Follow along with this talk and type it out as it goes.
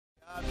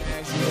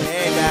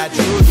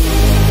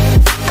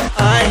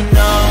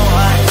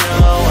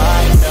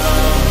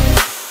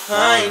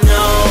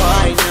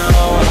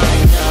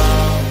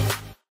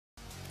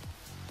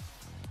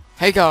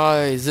Hey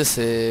guys, this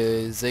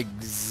is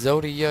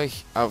Exodia.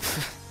 Oh,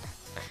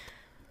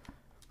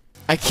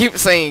 I keep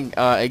saying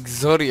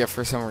Exodia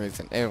for some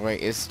reason. Anyway,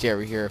 it's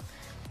Jerry here,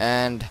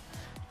 and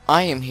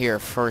I am here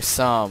for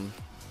some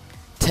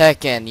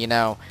Tekken.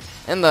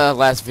 In the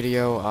last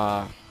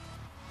video,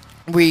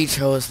 we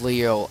chose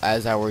Leo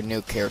as our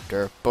new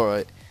character,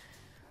 but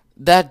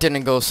that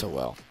didn't go so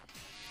well.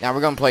 Now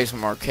we're gonna play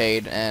some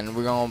arcade, and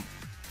we're gonna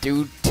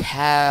do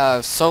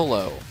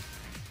solo.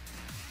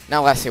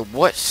 Now let's see,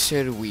 what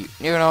should we,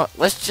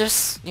 let's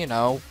just,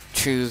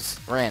 choose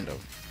random,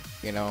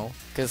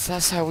 because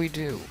that's how we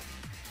do.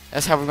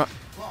 That's how we're going.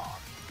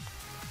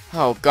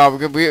 Oh god,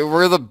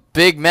 we're the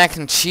Big Mac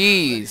and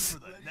Cheese.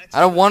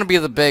 I don't want to be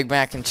the Big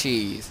Mac and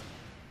Cheese.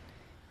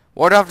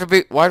 Why do I have to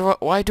be,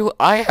 why do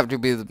I have to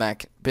be the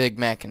Big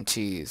Mac and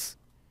Cheese?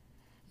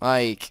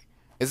 Like,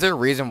 is there a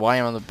reason why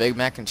I'm on the Big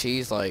Mac and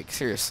Cheese? Like,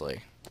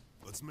 seriously.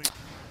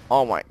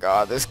 Oh my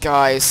god, this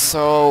guy is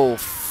so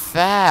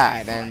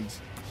fat and...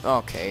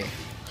 Okay.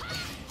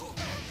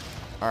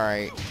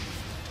 Alright.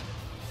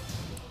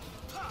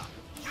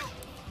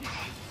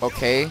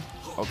 Okay.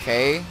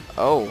 Okay.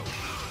 Oh.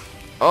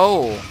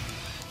 Oh.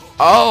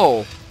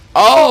 Oh.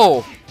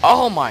 Oh.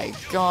 Oh my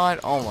god.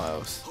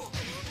 Almost.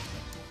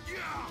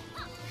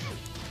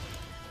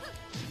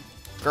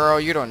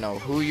 Girl, you don't know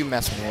who you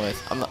messing with.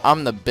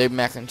 I'm the Big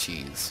Mac and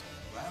Cheese.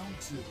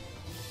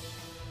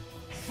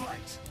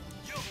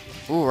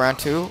 Ooh, round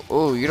two?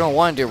 Ooh, you don't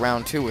want to do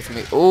round two with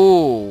me.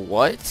 Ooh,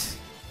 what?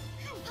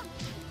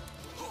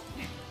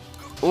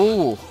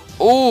 Ooh,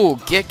 ooh,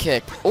 get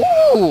kicked.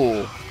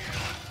 Ooh,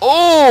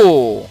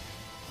 ooh.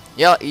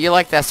 Yeah, you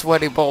like that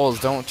sweaty balls,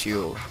 don't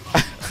you?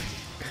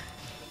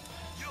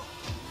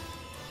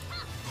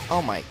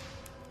 Oh my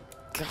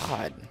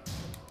god.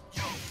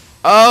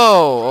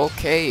 Oh,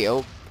 okay.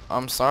 Oh,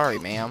 I'm sorry,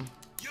 ma'am.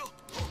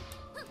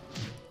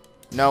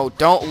 No,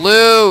 don't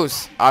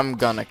lose. I'm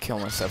gonna kill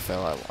myself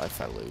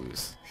if I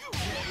lose.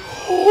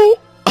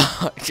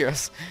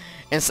 Just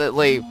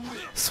instantly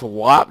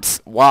swapped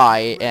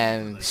Y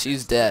and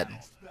she's dead.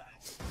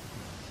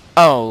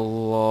 Oh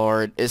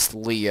lord, it's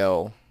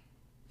Leo.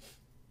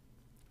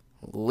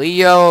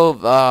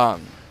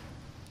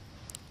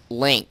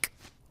 Link.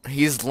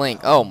 He's Link.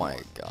 Oh my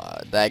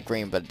god, that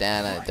green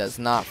bandana does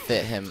not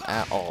fit him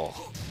at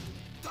all.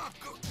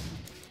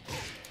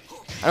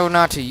 I don't know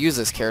how to use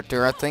this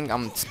character. I think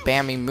I'm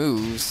spamming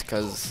moves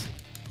because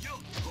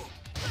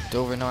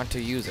don't even know how to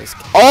use this.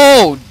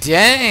 Oh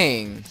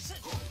dang!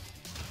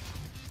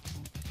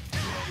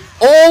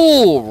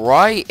 Oh,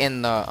 right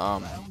in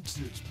the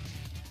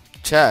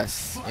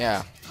chest.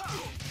 Yeah.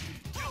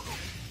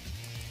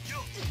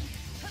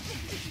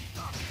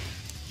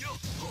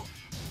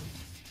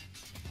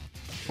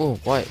 Ooh,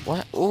 what?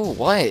 What? Ooh,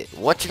 what?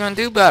 What you gonna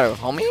do about it,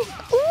 homie?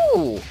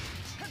 Ooh,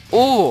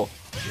 ooh,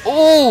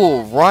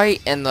 ooh,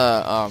 right in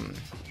the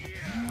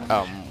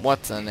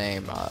what's the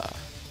name?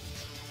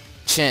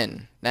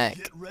 Chin,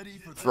 neck,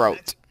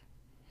 throat.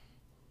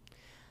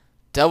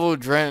 Devil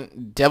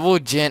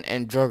Gent,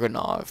 and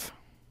Dragonov.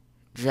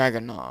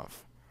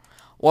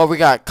 Well, we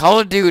got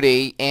Call of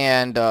Duty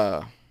and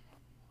I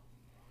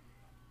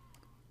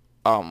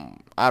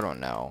don't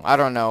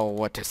know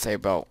what to say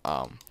about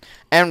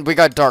and we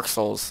got Dark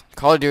Souls.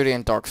 Call of Duty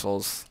and Dark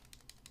Souls.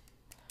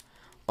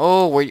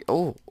 Oh, wait.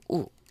 Oh,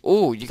 ooh,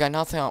 ooh, you got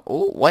nothing on.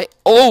 Oh, what?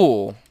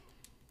 Oh.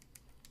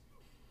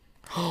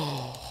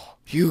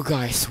 You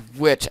guys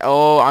switch.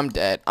 Oh, I'm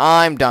dead.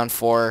 I'm done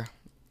for.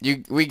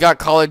 We got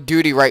Call of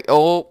Duty right.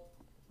 Oh.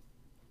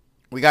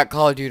 We got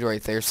Call of Duty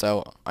right there,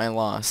 so I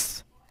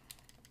lost.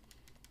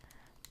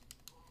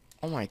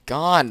 Oh my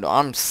god,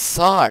 I'm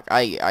suck.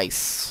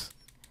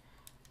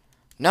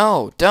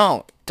 No,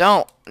 don't.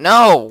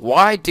 No,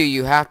 why do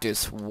you have to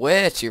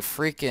switch? You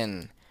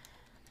freaking...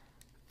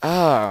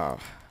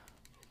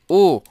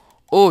 Ooh,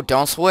 ooh,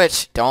 don't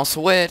switch. Don't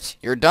switch.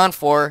 You're done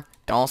for.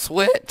 Don't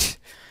switch.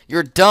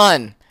 You're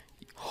done.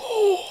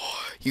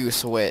 You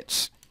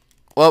switch.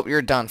 Well,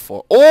 you're done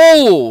for.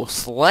 Oh,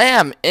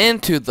 slam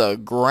into the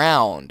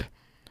ground.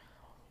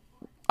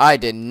 I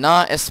did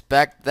not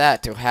expect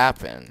that to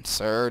happen,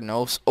 sir.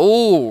 No.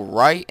 Oh,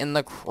 right in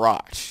the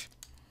crotch.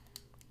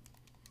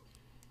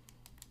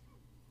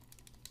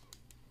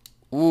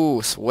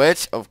 Ooh,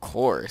 switch? Of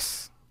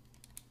course.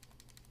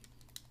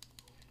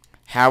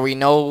 How we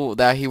know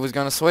that he was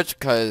gonna switch?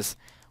 Because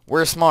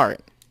we're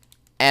smart.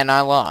 And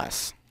I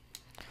lost.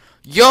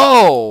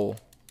 Yo!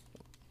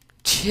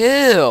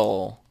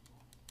 Chill.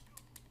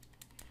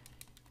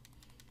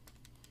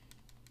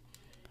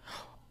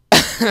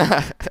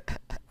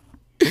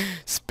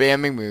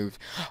 Spamming moves.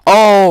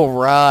 Oh,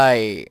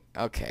 right.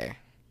 Okay.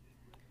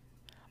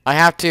 I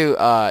have to,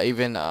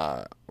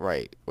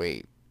 right.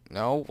 Wait.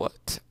 No,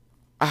 what?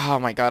 Oh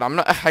my god,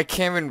 I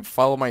can't even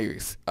follow my,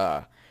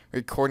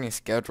 recording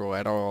schedule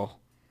at all.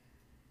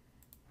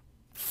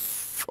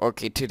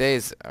 Okay,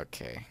 today's,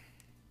 okay.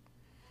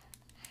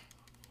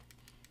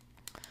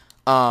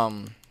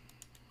 Okay.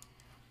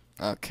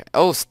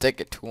 Oh,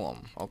 stick it to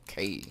him.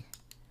 Okay.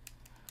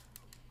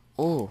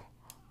 Oh.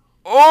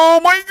 Oh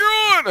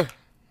my god!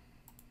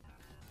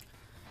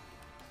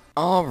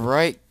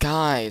 Alright,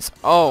 guys.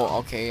 Oh,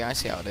 okay, I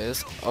see how it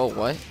is. Oh,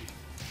 what?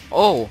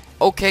 Oh,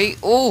 okay.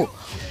 Oh,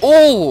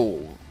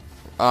 oh.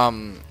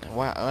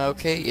 Wow.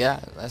 Okay, yeah,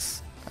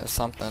 that's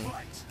something.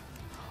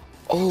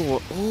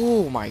 Oh,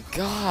 oh my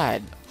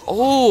God.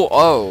 Oh,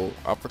 oh,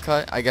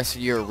 uppercut. I guess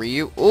you're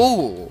Ryu.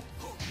 Oh.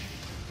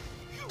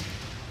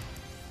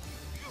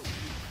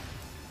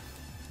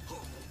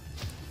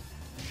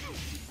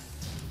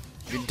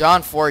 You're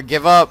done for.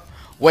 Give up.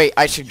 Wait,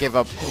 I should give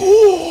up.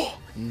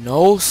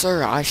 No,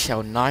 sir, I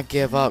shall not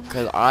give up,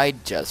 because I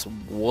just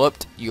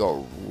whooped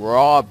your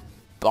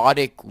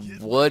robotic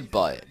wood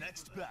butt.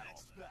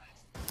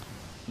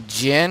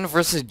 Jin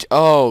versus...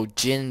 Oh,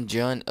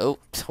 Jun. Oh,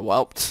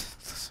 well.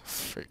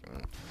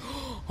 Freaking.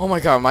 Oh my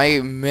god, my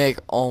mig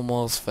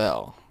almost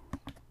fell.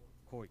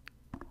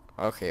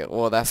 Okay,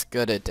 well, that's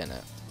good it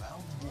didn't.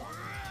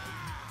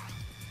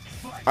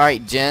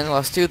 Alright, Jin,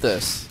 let's do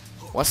this.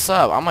 What's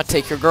up? I'm gonna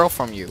take your girl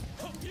from you.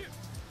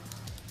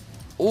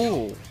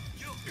 Ooh.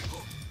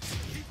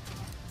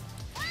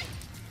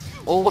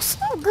 Oh,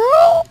 what's up,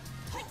 girl?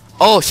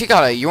 Oh, she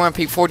got a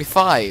UMP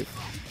 45.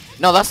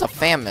 No, that's a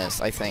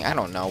famous, I think. I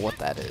don't know what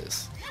that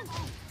is.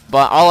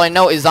 But all I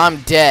know is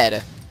I'm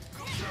dead.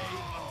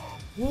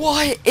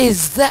 What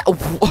is that?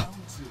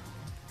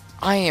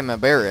 I am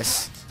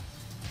embarrassed.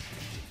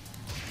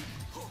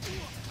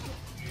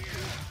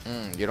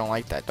 You don't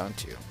like that,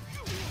 don't you?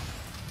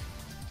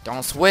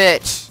 Don't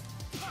switch.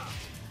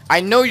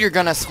 I know you're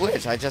gonna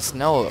switch. I just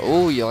know.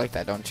 Ooh, you like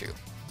that, don't you?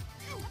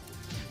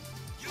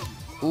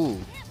 Ooh.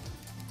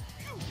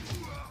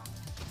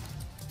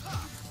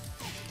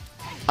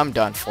 I'm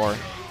done for.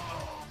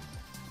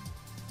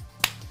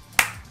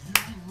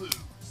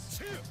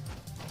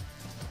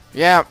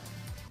 Yeah,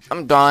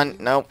 I'm done.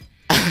 Nope.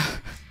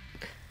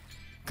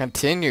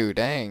 Continue,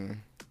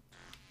 dang.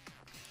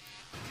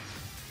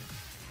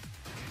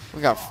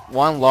 We got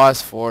one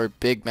loss for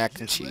Big Mac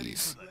and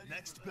Cheese.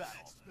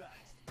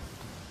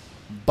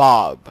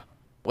 Bob.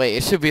 Wait,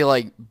 it should be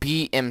like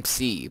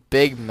BMC.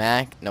 Big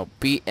Mac. No,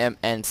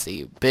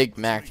 BMNC. Big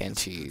Mac and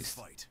Cheese.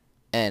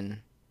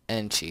 N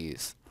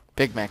cheese.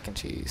 Big Mac and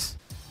Cheese.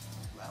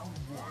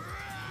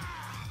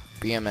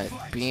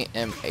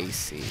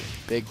 BMAC.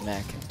 Big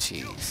Mac and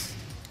Cheese.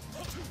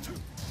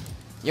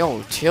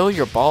 Yo, chill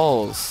your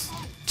balls.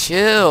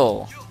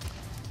 Chill.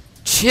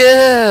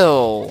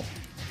 Chill.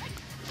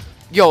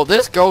 Yo,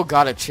 this girl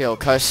gotta chill,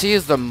 cause she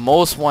is the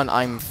most one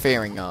I'm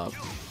fearing of.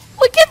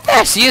 Look at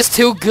that, she is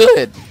too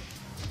good.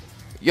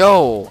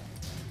 Yo.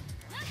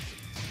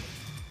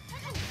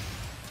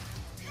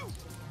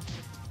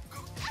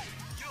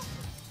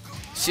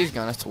 She's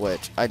gonna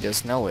switch. I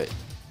just know it.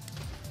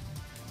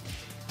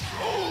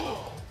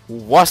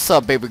 What's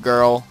up, baby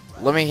girl?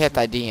 Let me hit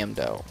that DM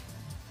though.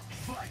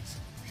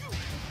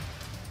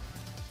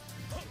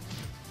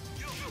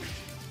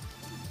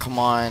 Come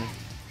on.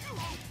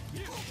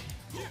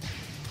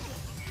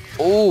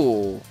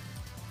 Ooh.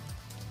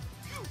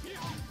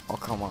 Oh,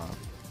 come on.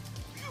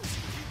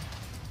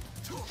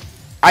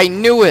 I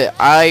knew it.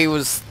 I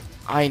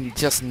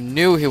just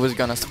knew he was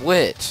gonna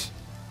switch.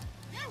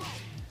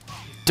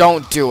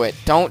 Don't do it.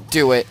 Don't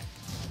do it.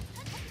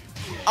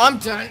 I'm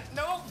done.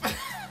 Nope.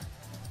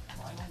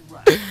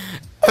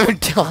 I'm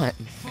done.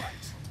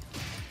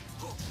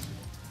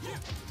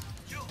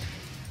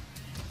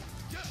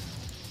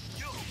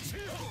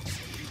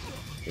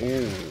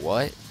 Ooh,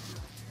 what?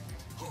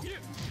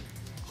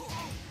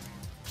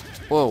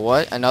 Whoa,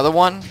 what? Another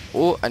one?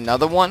 Ooh,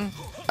 another one?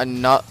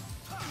 Another.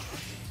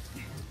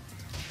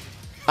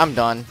 I'm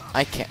done.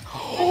 I can't.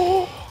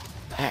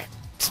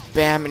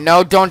 Spam.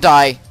 No, don't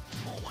die.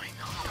 Oh my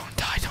god. Don't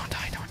die, don't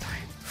die, don't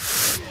die.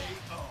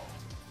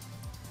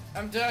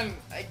 I'm done.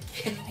 I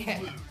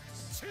can't.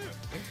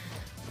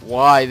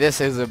 Why? This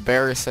is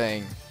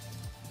embarrassing.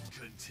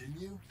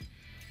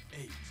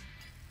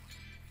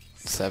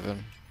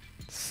 7,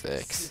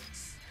 6.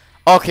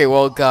 Okay,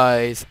 well,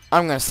 guys,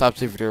 I'm gonna stop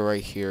the video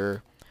right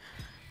here.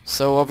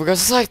 So, if you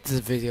guys liked this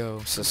video,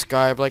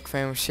 subscribe, like,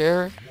 favorite,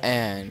 share,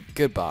 and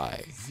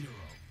goodbye.